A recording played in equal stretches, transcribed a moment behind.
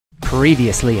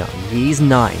Previously on Ys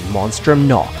 9, Monstrum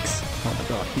NOX. Oh my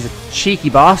god, he's a cheeky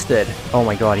bastard. Oh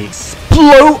my god, he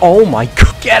explode. Oh my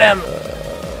god, get him.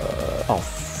 Oh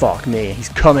fuck me, he's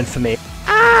coming for me.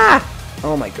 Ah!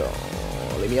 Oh my god,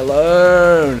 leave me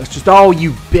alone. It's just, oh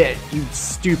you bit, you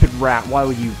stupid rat, why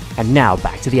would you? And now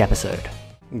back to the episode.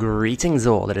 Greetings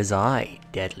all, it is I,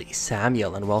 Deadly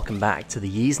Samuel, and welcome back to the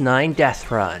Ys 9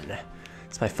 Death Run.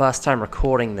 It's my first time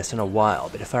recording this in a while,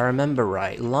 but if I remember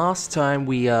right, last time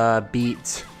we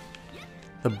beat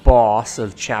the boss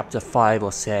of chapter 5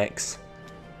 or 6,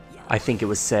 I think it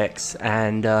was 6,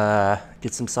 and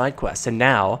did some side quests. And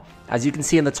now, as you can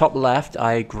see in the top left,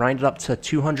 I grinded up to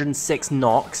 206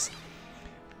 NOX,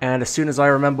 and as soon as I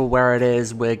remember where it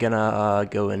is, we're gonna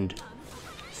go and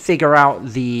figure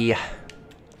out the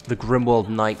Grimworld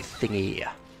Night thingy.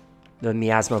 The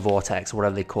Miasma Vortex, or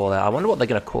whatever they call it. I wonder what they're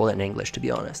going to call it in English, to be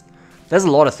honest. There's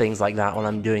a lot of things like that when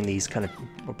I'm doing these kind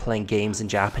of, playing games in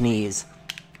Japanese,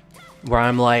 where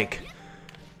I'm like,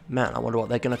 man, I wonder what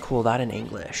they're going to call that in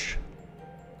English.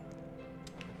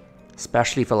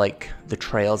 Especially for, like, the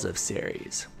Trails of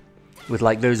series. With,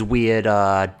 like, those weird,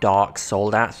 dark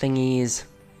Soldat thingies.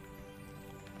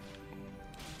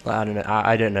 I don't know,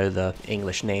 I don't know the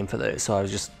English name for those, so I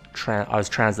was just I was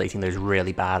translating those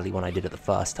really badly when I did it the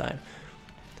first time.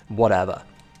 Whatever.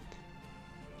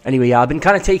 Anyway, yeah, I've been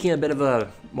kind of taking a bit of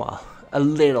a, well, a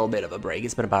little bit of a break.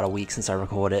 It's been about a week since I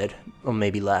recorded, or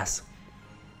maybe less.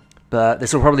 But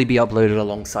this will probably be uploaded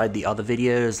alongside the other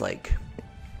videos, like,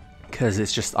 because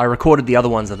it's just, I recorded the other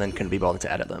ones and then couldn't be bothered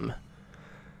to edit them.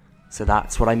 So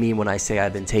that's what I mean when I say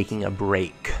I've been taking a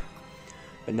break.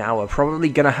 But now we're probably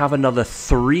going to have another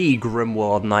 3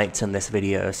 Grimworld Nights in this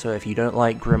video, so if you don't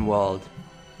like Grimworld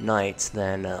Nights,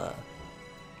 then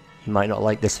you might not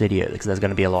like this video, because there's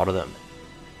going to be a lot of them.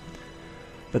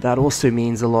 But that also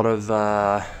means a lot of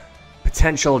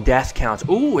potential death counts.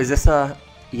 Ooh, is this a...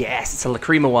 Yes, it's a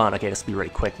Lacrima one. Okay, this will be really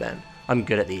quick then. I'm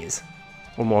good at these.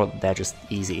 Or more, they're just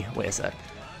easy. Wait a sec.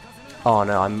 Oh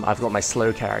no, I've got my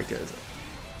slow characters.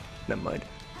 Never mind.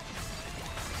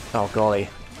 Oh golly.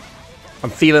 I'm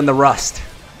feeling the rust.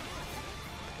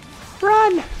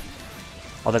 Run!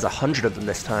 Oh, there's 100 of them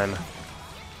this time.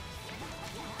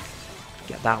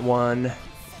 Get that one.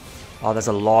 Oh, there's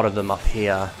a lot of them up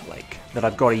here, like, that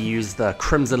I've got to use the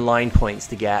crimson line points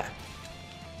to get.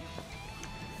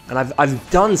 And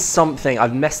I've done something.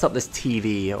 I've messed up this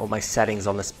TV, or my settings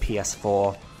on this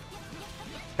PS4.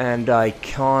 And I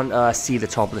can't see the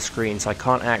top of the screen, so I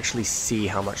can't actually see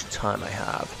how much time I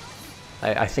have.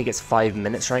 I think it's 5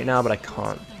 minutes right now, but I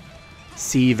can't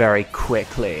see very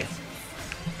quickly.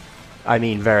 I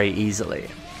mean, very easily.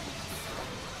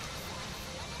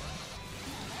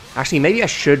 Actually, maybe I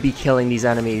should be killing these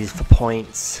enemies for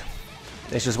points.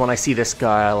 It's just when I see this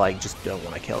guy, I like just don't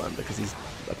want to kill him because he's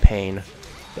a pain.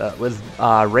 But with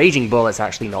Raging Bull, it's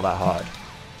actually not that hard.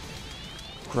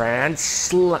 Grand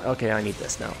Slam. Okay, I need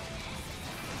this now.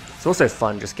 It's also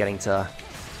fun just getting to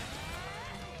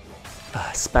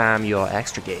spam your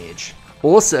extra gauge.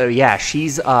 Also, yeah,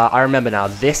 she's, I remember now,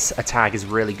 this attack is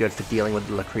really good for dealing with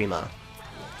the Lacrima.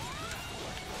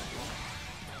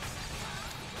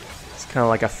 It's kind of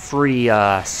like a free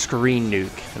screen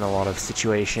nuke in a lot of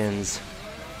situations.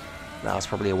 That was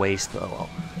probably a waste, but oh well.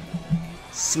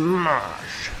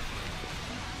 Smash!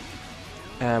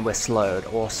 And we're slowed,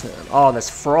 awesome. Oh, there's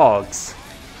frogs.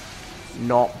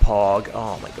 Not Pog.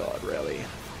 Oh my god, really?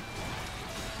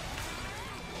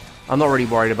 I'm not really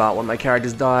worried about when my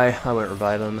characters die. I won't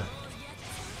revive them.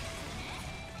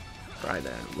 Right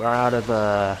then, we're out of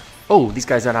oh, these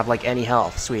guys don't have like any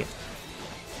health. Sweet.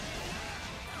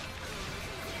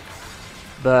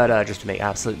 But just to make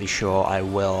absolutely sure, I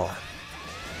will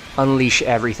unleash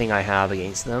everything I have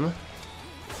against them.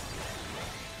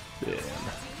 Boom.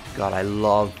 God, I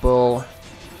love Bull.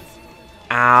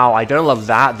 Ow, I don't love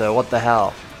that though. What the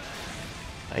hell?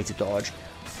 I need to dodge.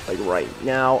 Like right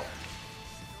now.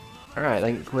 Alright,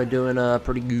 I think we're doing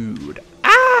pretty good.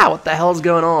 Ah! What the hell is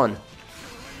going on?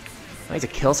 I need to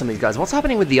kill some of these guys. What's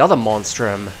happening with the other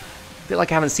Monstrum? I feel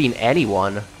like I haven't seen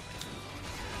anyone.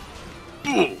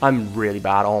 I'm really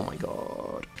bad. Oh my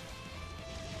god.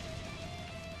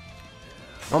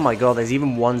 Oh my god, there's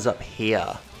even ones up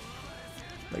here.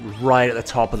 Like right at the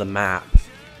top of the map.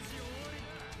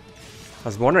 I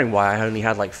was wondering why I only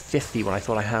had like 50 when I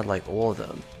thought I had like all of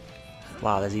them.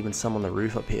 Wow, there's even some on the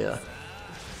roof up here.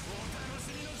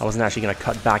 I wasn't actually going to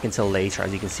cut back until later.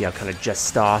 As you can see, I've kind of just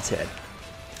started.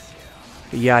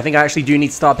 But yeah, I think I actually do need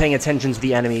to start paying attention to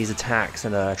the enemy's attacks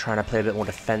and trying to play a bit more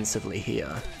defensively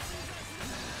here.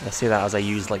 I say that as I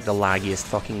use like the laggiest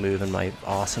fucking move in my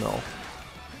arsenal.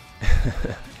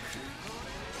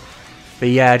 But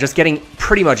yeah, just getting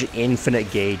pretty much infinite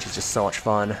gauge is just so much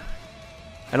fun.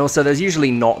 And also, there's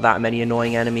usually not that many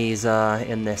annoying enemies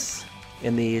in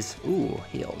these. Ooh,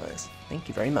 heal, nice. Thank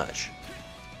you very much.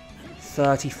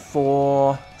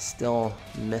 34. Still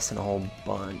missing a whole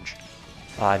bunch.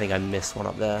 Oh, I think I missed one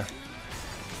up there.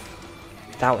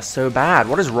 That was so bad.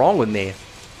 What is wrong with me?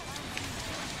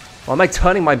 Why am I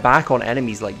turning my back on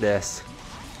enemies like this?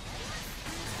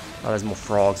 Oh, there's more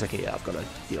frogs. Okay, yeah, I've got to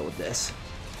deal with this.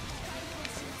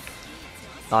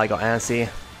 Oh, I got antsy.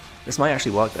 This might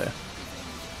actually work, though.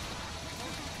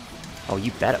 Oh,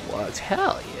 you bet it worked.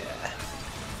 Hell yeah.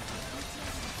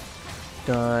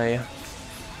 Die.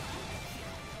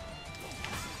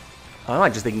 I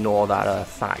might just ignore that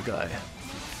fat guy.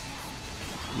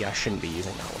 Yeah, I shouldn't be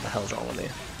using that. What the hell's wrong with me?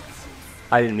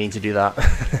 I didn't mean to do that.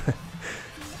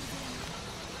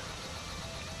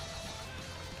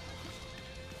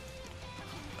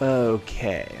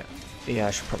 Okay. Yeah,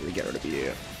 I should probably get rid of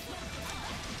you.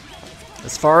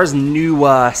 As far as new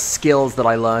skills that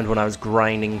I learned when I was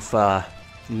grinding for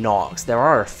Nox, there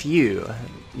are a few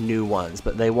new ones,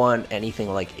 but they weren't anything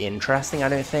like interesting, I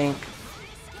don't think.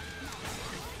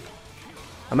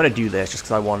 I'm gonna do this just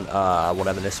because I want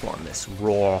whatever this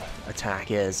raw attack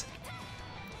is.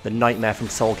 The Nightmare from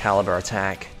Soul Calibur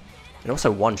attack. It also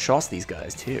one-shots these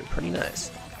guys too, pretty nice.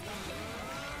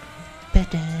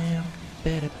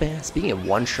 Speaking of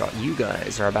one-shot, you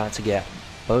guys are about to get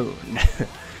boned.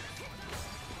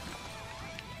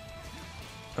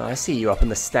 Oh, I see you up in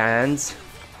the stands.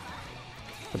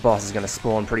 The boss is gonna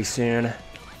spawn pretty soon.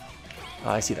 Oh,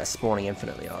 I see that spawning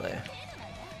infinitely, are they?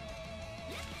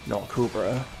 Not cool,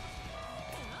 bro.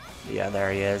 Yeah,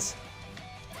 there he is.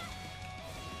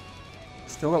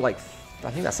 Still got like,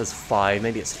 I think that says 5,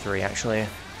 maybe it's 3 actually.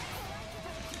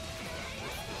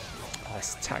 Oh,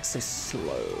 this attack's so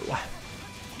slow.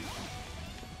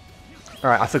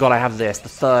 Alright, I forgot I have this, the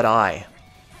third eye.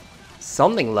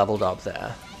 Something leveled up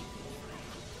there.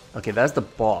 Okay, there's the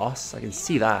boss, I can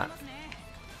see that.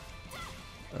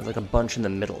 There's like a bunch in the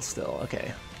middle still,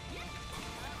 okay.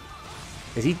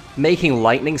 Is he making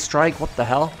lightning strike? What the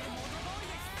hell?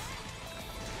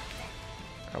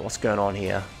 Alright, what's going on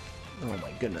here? Oh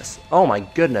my goodness. Oh my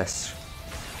goodness.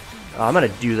 I'm gonna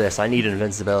do this. I need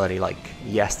invincibility like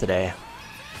yesterday.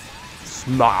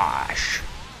 Smash!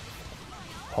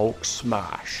 Hulk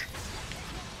smash.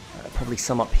 Probably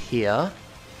some up here.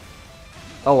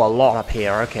 Oh, a lot up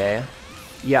here, okay.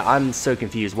 Yeah, I'm so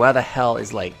confused. Where the hell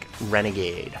is, like,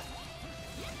 Renegade?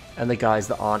 And the guys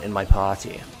that aren't in my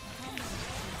party.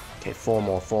 Okay, 4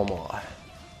 more, 4 more.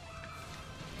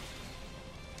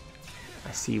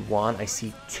 I see 1, I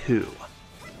see 2.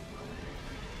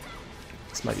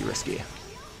 This might be risky.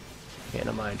 Okay,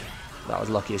 never mind. That was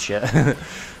lucky as shit.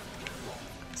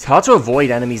 It's hard to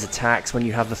avoid enemies' attacks when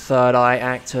you have the third eye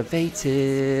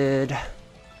activated.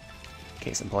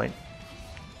 Case in point.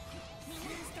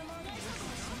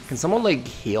 Can someone, like,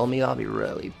 heal me? That'll be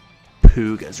really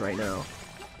poogas right now.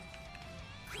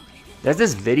 There's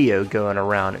this video going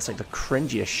around. It's like the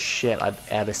cringiest shit I've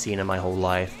ever seen in my whole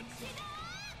life.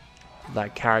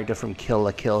 That character from Kill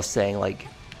la Kill saying, like,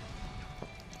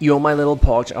 "You're my little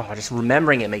porch." Oh, just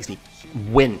remembering it makes me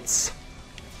wince.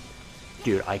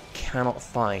 Dude, I cannot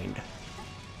find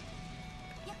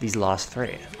these last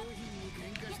 3.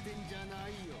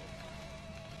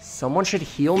 Someone should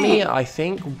heal me, I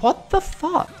think. What the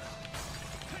fuck?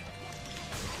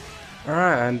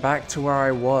 Alright, I'm back to where I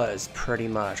was, pretty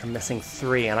much. I'm missing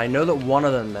 3, and I know that one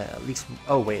of them, at least...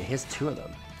 Oh, wait, here's 2 of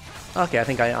them. Okay, I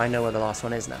think I know where the last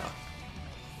one is now.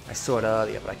 I saw it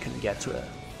earlier, but I couldn't get to it.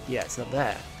 Yeah, it's up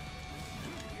there.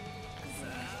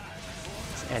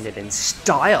 Let's end it in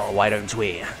style, why don't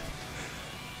we?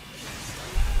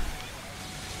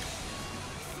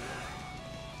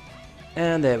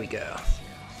 And there we go.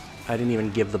 I didn't even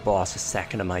give the boss a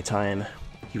second of my time.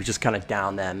 He was just kind of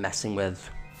down there messing with...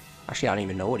 Actually, I don't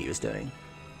even know what he was doing.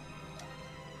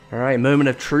 Alright, moment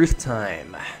of truth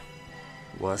time.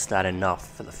 Was that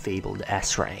enough for the fabled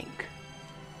S rank?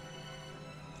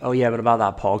 Oh yeah, but about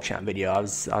that PogChamp video, I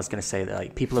was gonna say that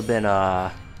like people have been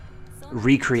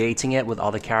recreating it with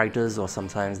other characters or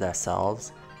sometimes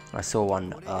themselves. I saw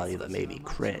one earlier that made me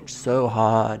cringe so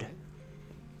hard.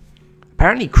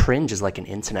 Apparently cringe is like an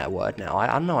internet word now. I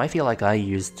don't know, I feel like I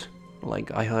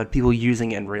heard people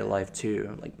using it in real life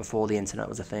too, like before the internet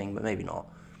was a thing, but maybe not.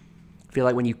 I feel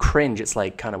like when you cringe, it's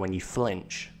like kind of when you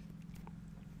flinch.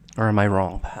 Or am I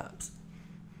wrong, perhaps?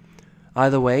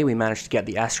 Either way, we managed to get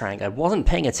the S rank. I wasn't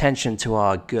paying attention to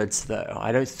our goods though.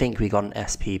 I don't think we got an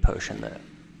SP potion there.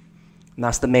 And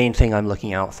that's the main thing I'm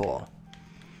looking out for.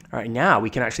 Alright, now we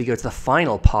can actually go to the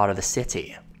final part of the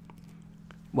city.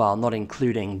 Well, not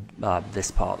including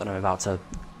this part that I'm about to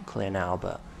clear now,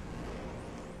 but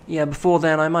yeah, before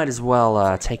then I might as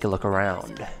well take a look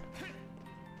around.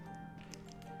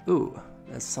 Ooh,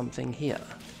 there's something here.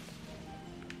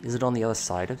 Is it on the other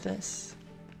side of this?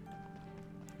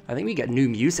 I think we get new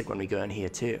music when we go in here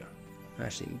too.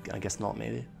 Actually, I guess not,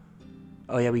 maybe.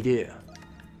 Oh yeah, we do.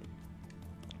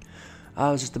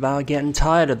 I was just about getting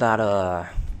tired of that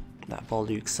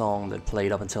Bolduc song that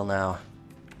played up until now.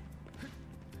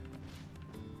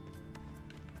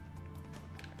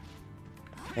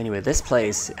 Anyway, this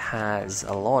place has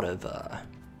a lot of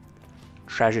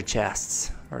treasure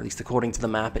chests, or at least according to the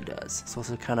map it does. It's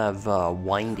also kind of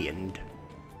windy and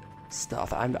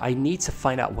stuff. I need to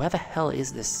find out where the hell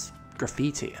is this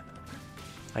graffiti.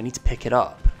 I need to pick it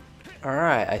up.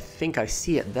 Alright, I think I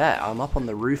see it there. I'm up on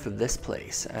the roof of this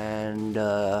place, and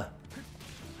I'm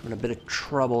in a bit of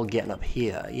trouble getting up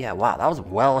here. Yeah, wow, that was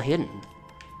well hidden.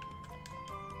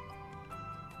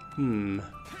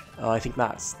 Oh, I think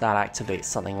that activates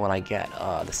something when I get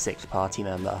the 6th party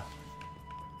member.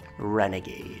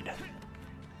 Renegade.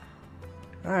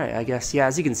 Alright, I guess, yeah,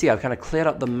 as you can see, I've kind of cleared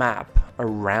up the map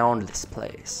around this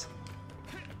place.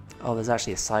 Oh, there's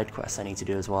actually a side quest I need to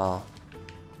do as well.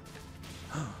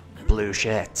 Blue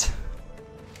shit.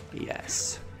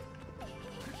 Yes.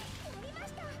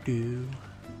 Ooh,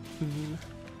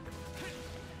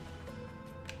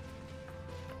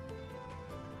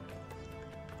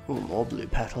 more blue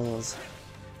petals.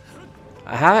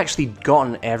 I have actually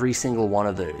gotten every single one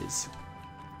of those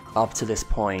up to this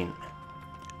point,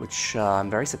 which I'm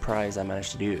very surprised I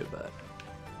managed to do, but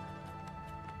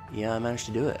yeah, I managed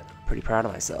to do it. Pretty proud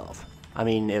of myself. I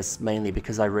mean, it's mainly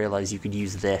because I realized you could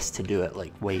use this to do it,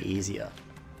 like, way easier.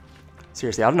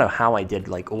 Seriously, I don't know how I did,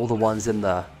 like, all the ones in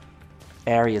the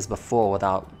areas before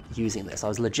without using this. I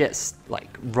was legit,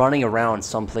 like, running around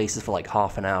some places for, like,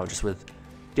 half an hour just with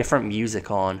different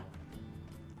music on.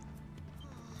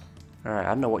 Alright, I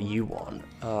don't know what you want.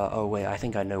 Oh, wait, I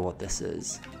think I know what this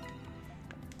is.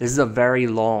 This is a very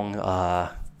long,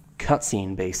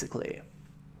 cutscene, basically.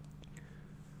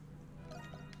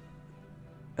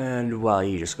 And, well,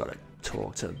 you just gotta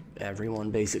talk to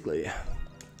everyone, basically.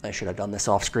 I should have done this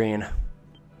off screen.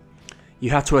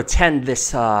 You have to attend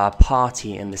this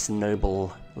party in this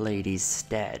noble lady's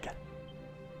stead.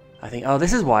 I think, oh,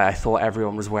 this is why I thought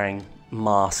everyone was wearing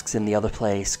masks in the other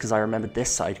place, because I remembered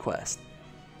this side quest.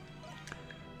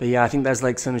 But yeah, I think there's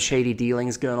like some shady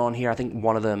dealings going on here. I think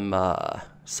one of them,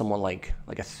 someone like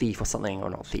a thief or something,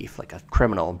 or not thief, like a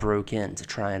criminal broke in to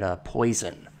try and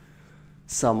poison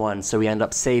someone, so we end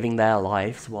up saving their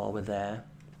lives while we're there.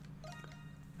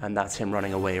 And that's him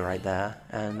running away right there.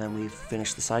 And then we've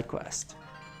finished the side quest.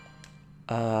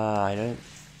 I don't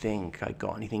think I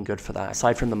got anything good for that,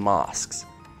 aside from the masks.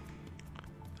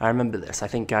 I remember this. I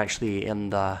think actually in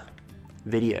the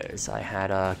videos I had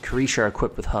Carisha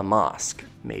equipped with her mask,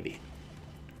 maybe.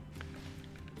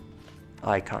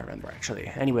 I can't remember actually.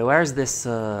 Anyway, where is this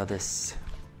this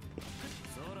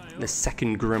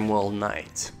second Grimworld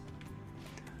night?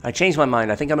 I changed my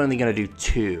mind. I think I'm only going to do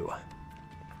 2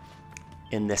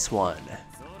 in this one,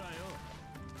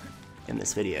 in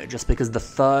this video, just because the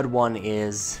third one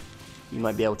is, you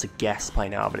might be able to guess by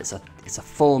now, but it's a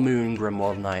full moon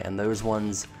Grimworld night, and those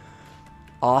ones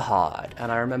are hard.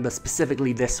 And I remember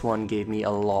specifically this one gave me a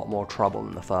lot more trouble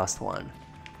than the first one.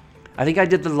 I think I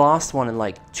did the last one in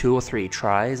like 2 or 3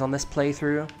 tries on this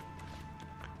playthrough.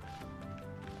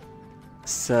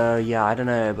 So yeah, I don't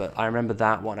know, but I remember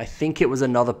that one. I think it was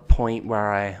another point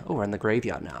where oh, we're in the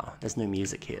graveyard now. There's no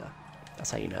music here.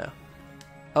 That's how you know.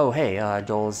 Oh, hey,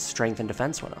 Dole's strength and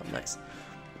defense went up. Nice.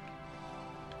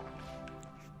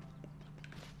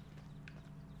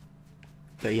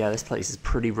 But yeah, this place is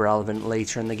pretty relevant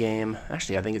later in the game.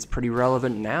 Actually, I think it's pretty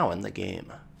relevant now in the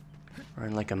game. Or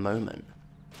in like a moment.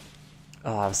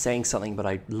 Oh, I was saying something, but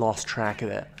I lost track of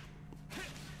it.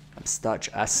 I'm such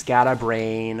a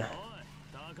scatterbrain.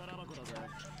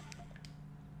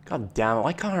 God damn it,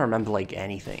 I can't remember like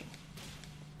anything.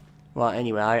 Well,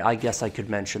 anyway, I guess I could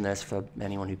mention this for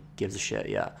anyone who gives a shit,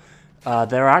 yeah.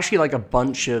 There are actually like a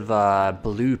bunch of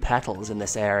blue petals in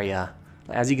this area.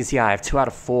 As you can see, I have 2 out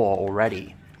of 4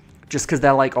 already. Just because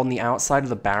they're like on the outside of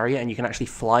the barrier and you can actually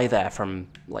fly there from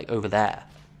like over there.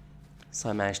 So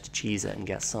I managed to cheese it and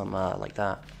get some like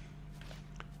that.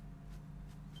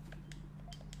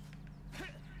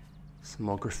 Some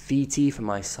more graffiti for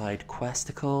my side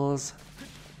questicles.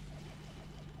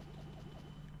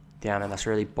 Damn it, that's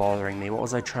really bothering me. What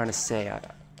was I trying to say? I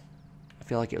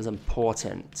feel like it was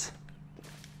important.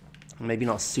 Maybe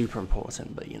not super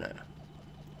important, but you know.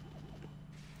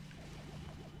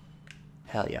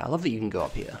 Hell yeah, I love that you can go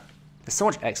up here. There's so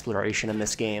much exploration in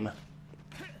this game.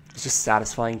 It's just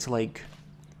satisfying to, like,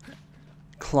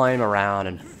 climb around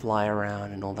and fly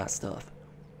around and all that stuff.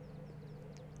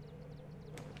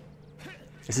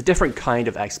 It's a different kind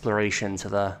of exploration to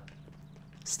the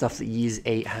stuff that Ys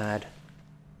 8 had.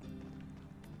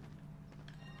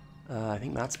 I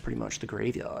think that's pretty much the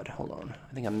graveyard. Hold on.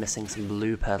 I think I'm missing some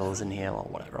blue petals in here. Well,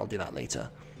 whatever. I'll do that later.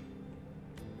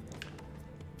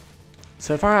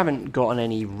 So far I haven't gotten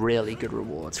any really good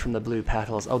rewards from the blue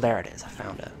petals. Oh, there it is. I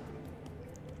found it.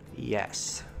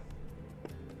 Yes.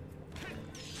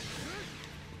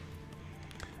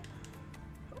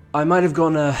 I might have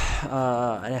gotten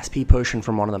an SP potion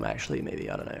from one of them, actually. Maybe.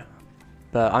 I don't know.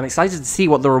 But I'm excited to see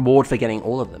what the reward for getting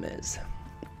all of them is.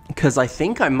 Because I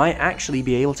think I might actually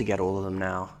be able to get all of them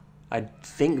now. I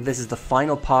think this is the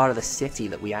final part of the city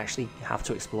that we actually have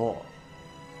to explore.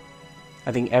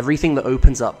 I think everything that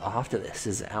opens up after this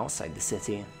is outside the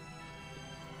city.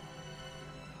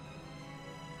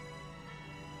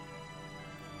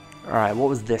 Alright, what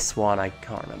was this one? I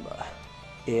can't remember.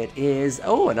 It is...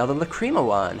 Oh, another Lacrima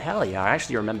one. Hell yeah, I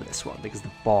actually remember this one because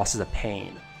the boss is a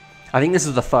pain. I think this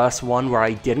is the first one where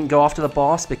I didn't go after the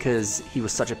boss because he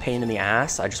was such a pain in the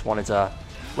ass. I just wanted to...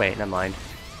 Wait, never mind.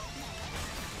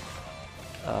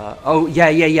 Oh, yeah,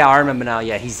 I remember now.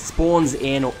 Yeah, he spawns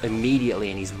in immediately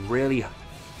and he's really...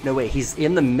 No, wait, he's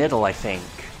in the middle, I think.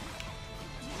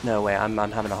 No, wait, I'm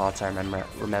having a hard time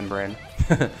remembering.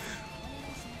 That's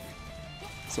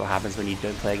what happens when you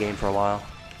don't play a game for a while.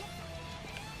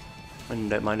 And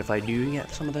don't mind if I do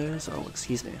get some of those. Oh,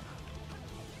 excuse me.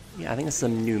 Yeah, I think it's a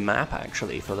new map,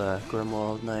 actually, for the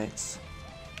Grimworld Knights.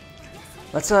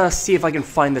 Let's see if I can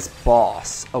find this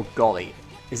boss. Oh, golly.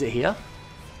 Is it here?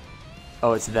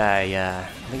 Oh, it's there, yeah.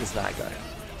 I think it's that guy.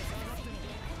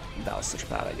 That was such a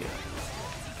bad idea.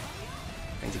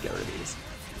 I need to get rid of these.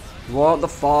 What the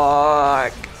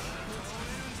fuck?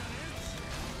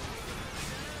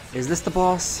 Is this the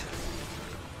boss?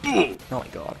 Oh my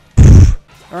god.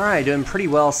 Alright, doing pretty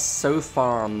well so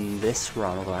far on this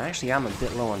run, although I actually am a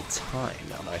bit low on time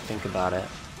now that I think about it.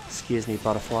 Excuse me,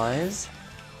 butterflies.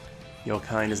 Your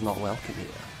kind is not welcome here.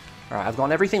 Alright, I've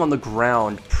gotten everything on the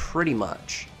ground pretty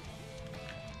much.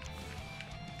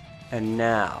 And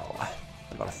now,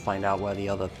 I've got to find out where the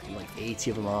other, like,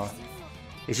 80 of them are.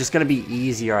 It's just going to be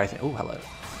easier, I think. Oh, hello.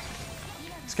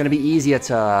 It's going to be easier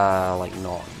to, like,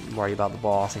 not worry about the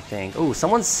boss, I think. Oh,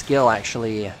 someone's skill,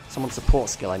 actually, someone's support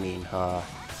skill, I mean,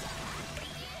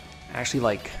 actually,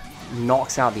 like,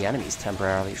 knocks out the enemies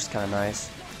temporarily, which is kind of nice.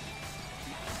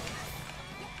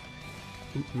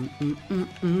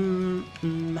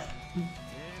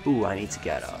 Ooh, I need to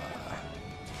get,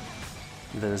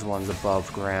 those ones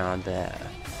above ground there.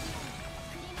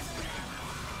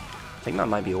 I think that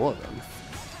might be all of them.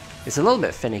 It's a little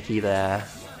bit finicky there.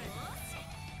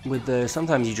 With the...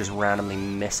 Sometimes you just randomly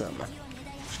miss them.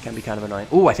 Which can be kind of annoying.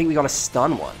 Ooh, I think we got a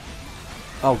stun one.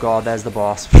 Oh god, there's the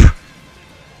boss.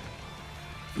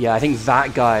 Yeah, I think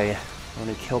that guy, the one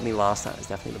who killed me last time, is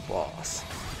definitely the boss.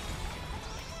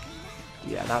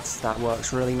 Yeah, that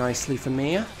works really nicely for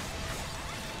me. A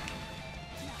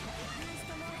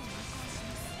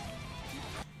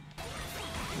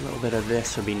little bit of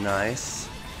this would be nice.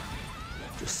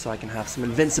 Just so I can have some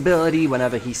invincibility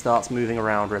whenever he starts moving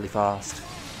around really fast.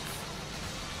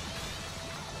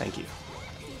 Thank you.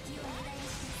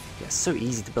 Yeah, it's so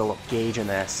easy to build up gauge in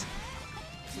this.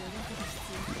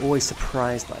 I'm always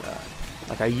surprised by that.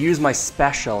 Like, I use my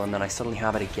special and then I suddenly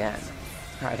have it again.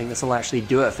 Alright, I think this will actually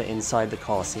do it for inside the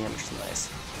Colosseum, which is nice.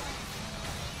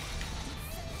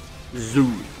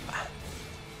 Zoom.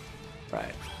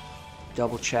 Right.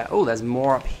 Double check. Oh, there's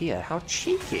more up here. How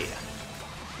cheeky.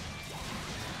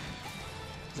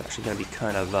 It's actually going to be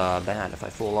kind of bad if I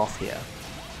fall off here.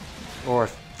 Or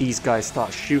if these guys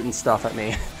start shooting stuff at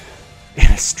me in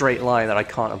a straight line that I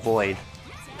can't avoid.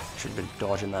 Should have been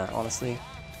dodging that, honestly.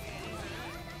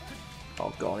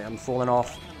 Oh golly, I'm falling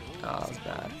off. Oh, that was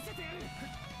bad.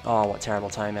 Oh, what terrible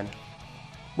timing.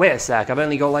 Wait a sec, I've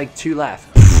only got like 2 left.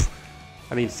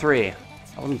 I mean 3. I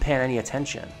wasn't paying any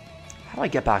attention. How do I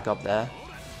get back up there?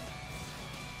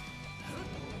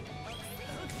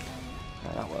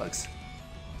 Oh, that works.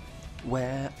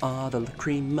 Where are the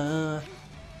Lacrima?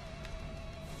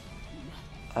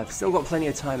 I've still got plenty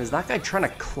of time. Is that guy trying to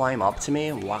climb up to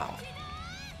me? Wow.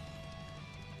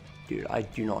 Dude, I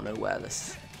do not know where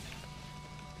this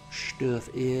stuff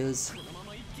is.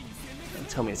 Don't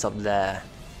tell me it's up there.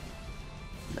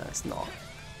 No, it's not.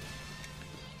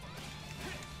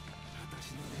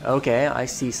 Okay, I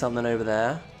see something over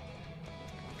there.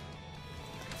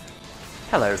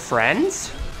 Hello,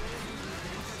 friends.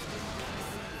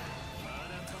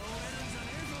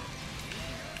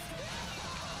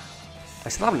 I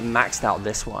still haven't maxed out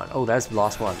this one. Oh, there's the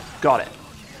last one. Got it.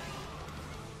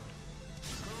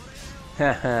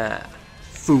 Haha.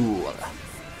 Fool.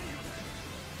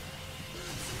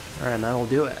 Alright, that'll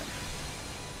do it.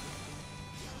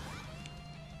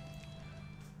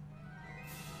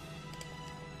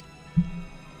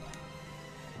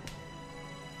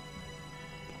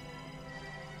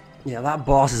 Yeah, that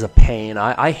boss is a pain.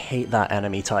 I hate that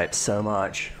enemy type so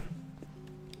much.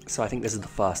 So I think this is the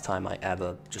first time I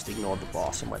ever just ignored the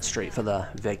boss and went straight for the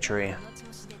victory.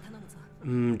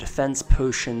 Defense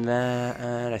potion there,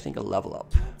 and I think a level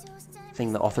up.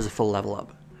 Thing that offers a full level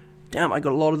up. Damn, I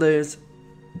got a lot of those.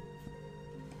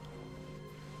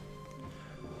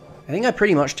 I think I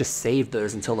pretty much just saved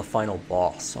those until the final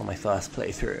boss on my first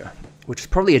playthrough, which is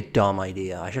probably a dumb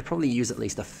idea. I should probably use at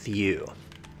least a few.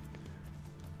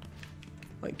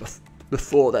 Like,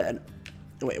 before then.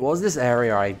 Wait, what was this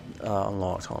area I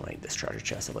unlocked on, like, this treasure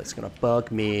chest? It's gonna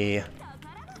bug me.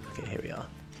 Okay, here we are.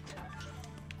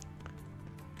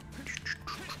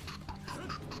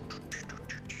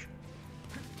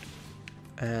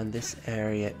 And this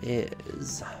area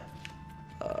is...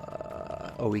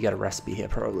 oh, we got a recipe here,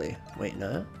 probably. Wait,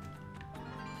 no?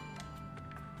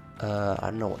 I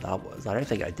don't know what that was. I don't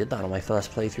think I did that on my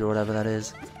first playthrough, whatever that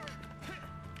is.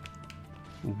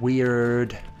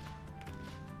 Weird.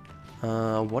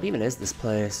 What even is this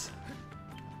place?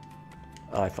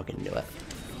 Oh, I fucking knew it.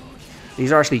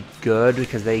 These are actually good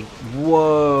because they...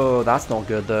 Whoa, that's not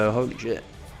good though. Holy shit.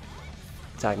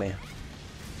 Tag me.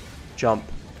 Jump.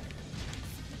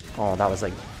 Oh, that was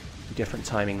like different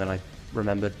timing than I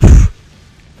remembered.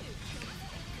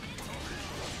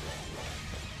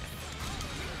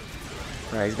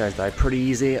 Alright, these guys died pretty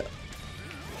easy.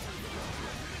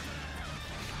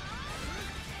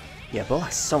 Yeah, Bull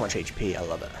has so much HP, I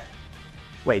love it.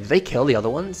 Wait, did they kill the other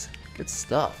ones? Good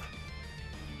stuff.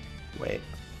 Wait.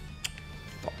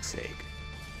 Fuck's sake.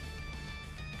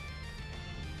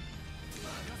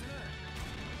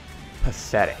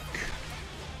 Pathetic.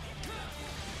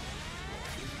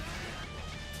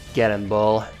 Get him,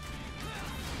 Bull.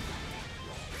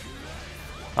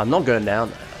 I'm not going down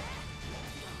there.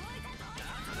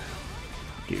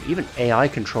 Dude, even AI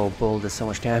control Bull does so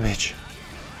much damage.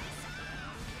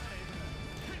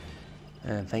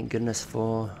 And thank goodness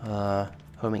for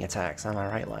homing attacks, am I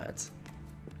right, lads?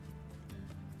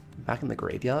 Back in the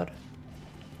graveyard?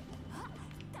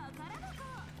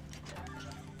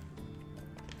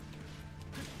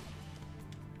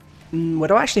 Where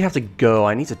do I actually have to go?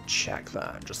 I need to check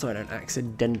that, just so I don't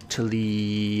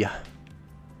accidentally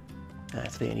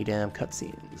activate any damn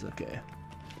cutscenes. Okay.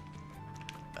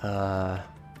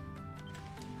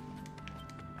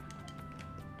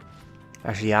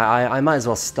 Actually, I might as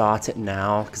well start it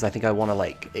now, because I think I want to,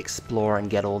 like, explore and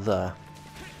get all the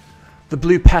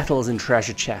blue petals and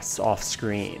treasure chests off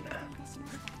screen.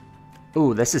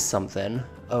 Ooh, this is something.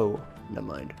 Oh, never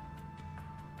mind.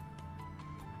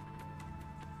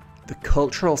 The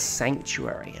Cultural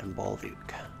Sanctuary in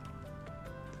Bolvik.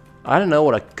 I don't know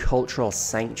what a Cultural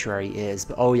Sanctuary is,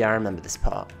 but oh yeah, I remember this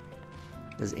part.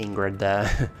 There's Ingrid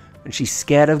there, and she's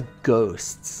scared of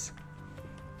ghosts.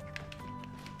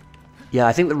 Yeah,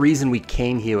 I think the reason we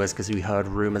came here was because we heard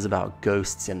rumors about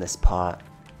ghosts in this part.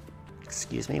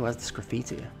 Excuse me, where's this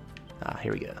graffiti? Ah,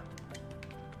 here we go.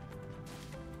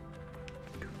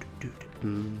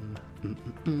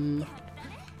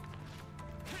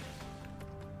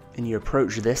 And you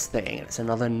approach this thing, and it's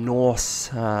another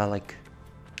Norse, like...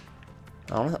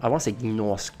 I want to say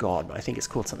Norse god, but I think it's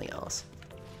called something else.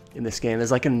 In this game,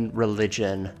 there's like a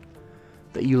religion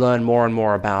that you learn more and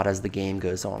more about as the game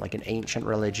goes on, like an ancient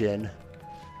religion.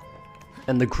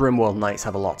 And the Grimworld Knights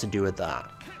have a lot to do with that.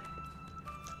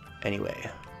 Anyway.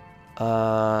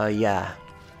 Yeah.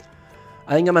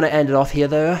 I think I'm going to end it off here,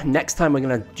 though. Next time we're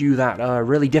going to do that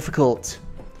really difficult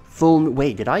full...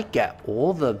 Wait, did I get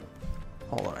all the...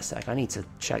 Hold on a sec, I need to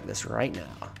check this right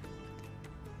now.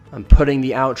 I'm putting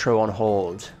the outro on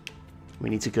hold. We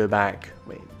need to go back.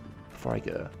 Wait, before I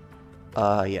go.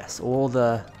 Yes, all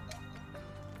the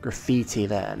graffiti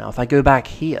there. Now, if I go back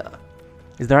here,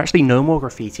 is there actually no more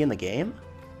graffiti in the game?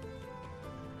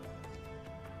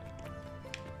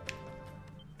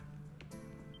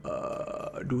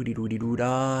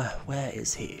 Doody-doody-doo-da. Where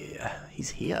is he? He's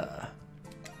here.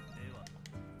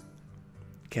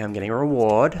 Okay, I'm getting a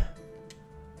reward.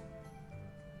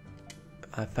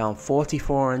 I found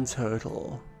 44 in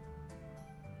total.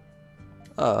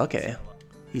 Oh, okay.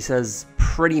 He says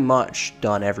pretty much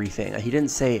done everything. He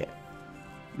didn't say...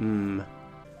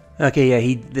 Okay,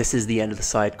 yeah, this is the end of the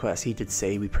side quest. He did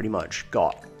say we pretty much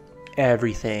got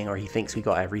everything, or he thinks we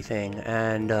got everything.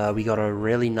 And we got a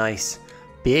really nice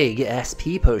big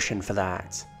SP potion for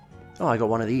that. Oh, I got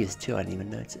one of these too, I didn't even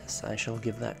notice. I shall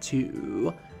give that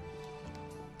to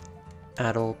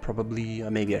Adel, probably.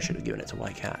 Or maybe I should have given it to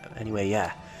White Cat. Anyway,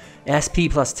 yeah. SP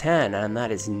plus 10, and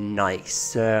that is nice.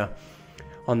 So,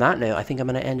 on that note, I think I'm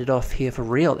going to end it off here for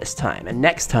real this time. And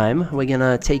next time, we're going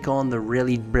to take on the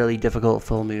really, really difficult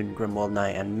Full Moon Grimwald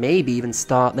Night, and maybe even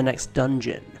start the next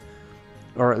dungeon.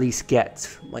 Or at least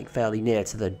get, like, fairly near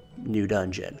to the new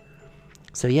dungeon.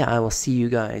 So yeah, I will see you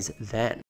guys then.